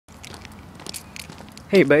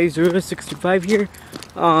Hey buddy, 065 here.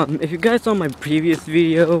 If you guys saw my previous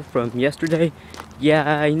video from yesterday,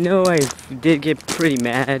 yeah, I know I did get pretty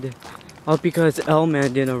mad. All because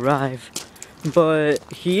Eleman didn't arrive. But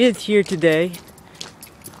he is here today.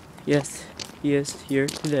 Yes, he is here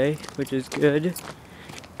today, which is good.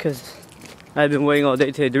 Because I've been waiting all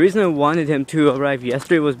day today. The reason I wanted him to arrive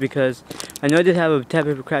yesterday was because I know I did have a type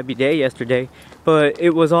of a crappy day yesterday, but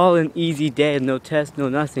it was all an easy day, no test, no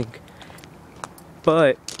nothing.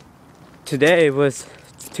 But today was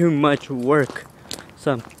too much work,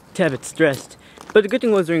 so I'm a bit stressed. But the good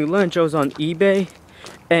thing was during lunch I was on eBay,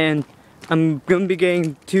 and I'm gonna be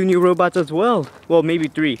getting 2 new robots as well. Well, maybe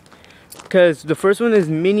 3. Because the first one is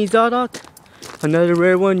Mini Zodok, another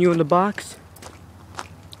rare one, new in the box.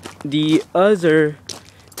 The other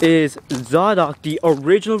is Zodok, the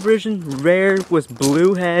original version, rare, with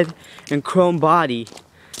blue head and chrome body.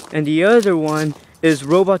 And the other one is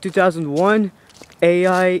Robot 2001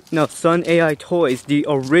 Sun AI Toys, the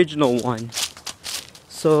original one.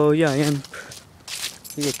 So yeah, I am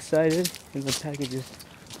pretty excited, and the package is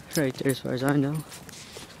right there as far as I know.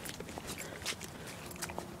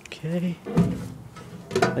 Okay,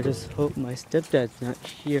 I just hope my stepdad's not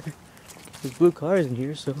here. His blue car is in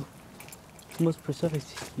here, so most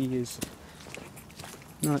precise, he is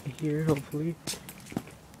not here, hopefully.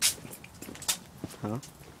 Huh?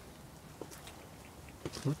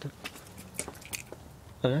 What the?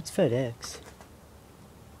 Oh, that's FedEx.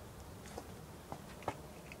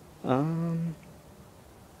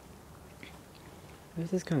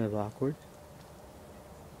 This is kind of awkward.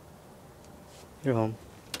 You're home.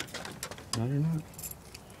 No, you're not.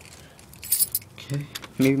 Okay,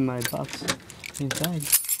 maybe my box inside.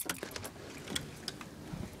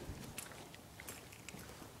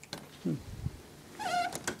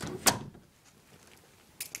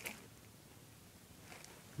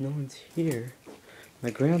 No one's here. My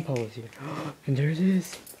grandpa was here. And there it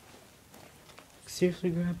is. Seriously,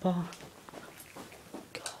 Grandpa?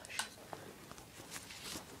 Gosh.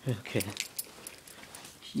 Okay.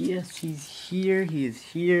 Yes, he's here. He is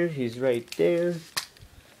here. He's right there.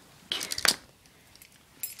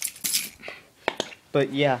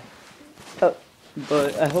 But yeah. But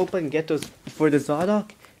I hope I can get those for the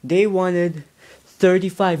Zodok. They wanted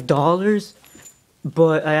 $35,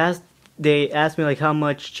 but they asked me like how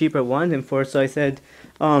much cheaper I wanted them for, so I said,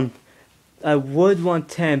 I would want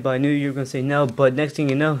 10, but I knew you were gonna say no. But next thing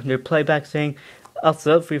you know, they replied back saying, I'll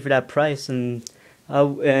sell it for you for that price. And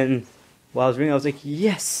while I was reading, I was like,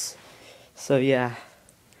 yes. So yeah,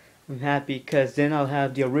 I'm happy because then I'll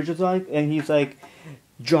have the original Zodok, and he's like,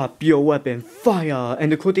 drop your weapon, fire.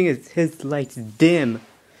 And the cool thing is his lights dim.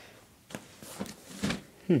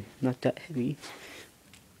 Not that heavy.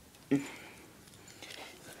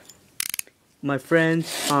 My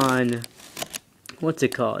friends on, what's it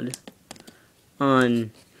called,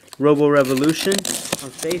 on Robo Revolution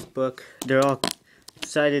on Facebook, they're all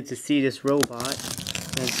excited to see this robot,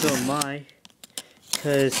 and so am I,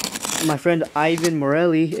 because my friend Ivan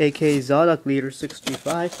Morelli, aka Zodok Leader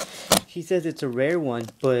 635, he says it's a rare one,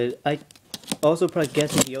 but I also probably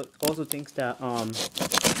guessing he also thinks that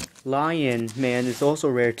Lion Man is also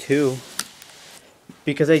rare too.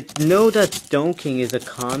 Because I know that Stone King is a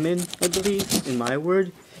common, I believe, in my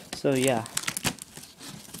word. So yeah.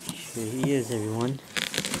 Here he is, everyone.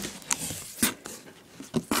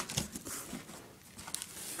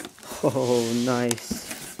 Oh, nice.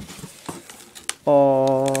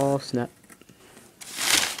 Oh, snap.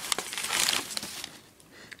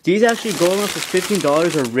 These actually go on for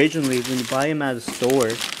 $15 originally when you buy them at a store.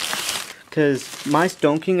 Because my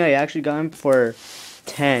Stone King, I actually got him for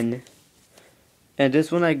 10. And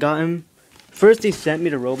this one I got him, first they sent me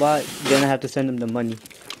the robot, then I have to send them the money.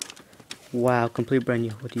 Wow, complete brand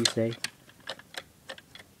new. What do you say?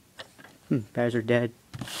 Bears are dead.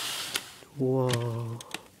 Whoa.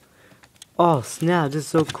 Oh snap, this is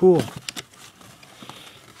so cool.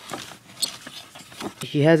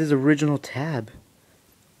 He has his original tab.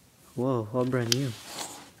 Whoa, all brand new.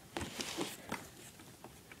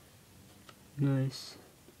 Nice.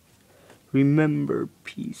 Remember,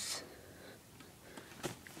 peace.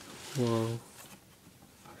 Whoa.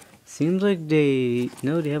 Seems like they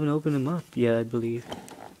haven't opened them up yet, I believe.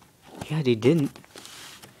 Yeah, they didn't.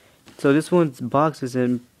 So this one's box is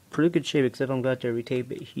in pretty good shape, except I'm glad to retape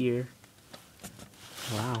it here.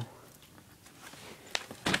 Wow.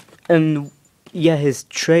 And yeah, his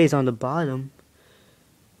tray is on the bottom.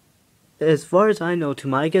 As far as I know, to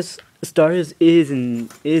my guess, Stars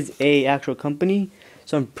is a actual company.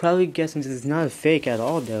 So I'm probably guessing this is not a fake at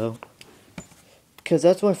all, though. Because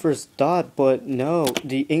that's what I first thought, but no,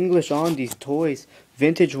 the English on these toys,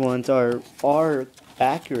 vintage ones, are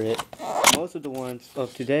accurate. Most of the ones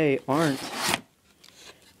of today aren't.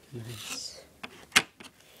 Nice.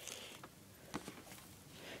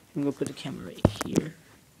 I'm gonna put the camera right here.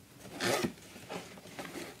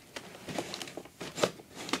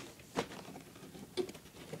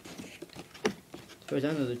 As far as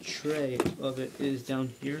I know, the tray of it is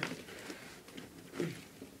down here.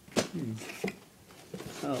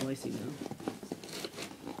 Oh, I see now.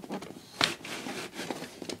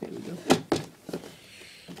 There we go.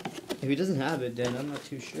 If he doesn't have it, then I'm not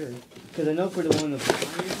too sure. Because I know for the one of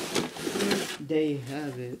the they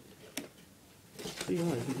have it. Pretty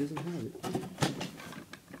odd if he doesn't have it.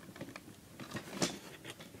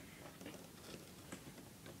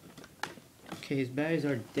 Okay, his batteries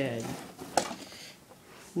are dead.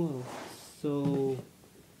 Whoa, so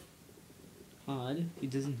odd. He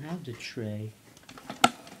doesn't have the tray.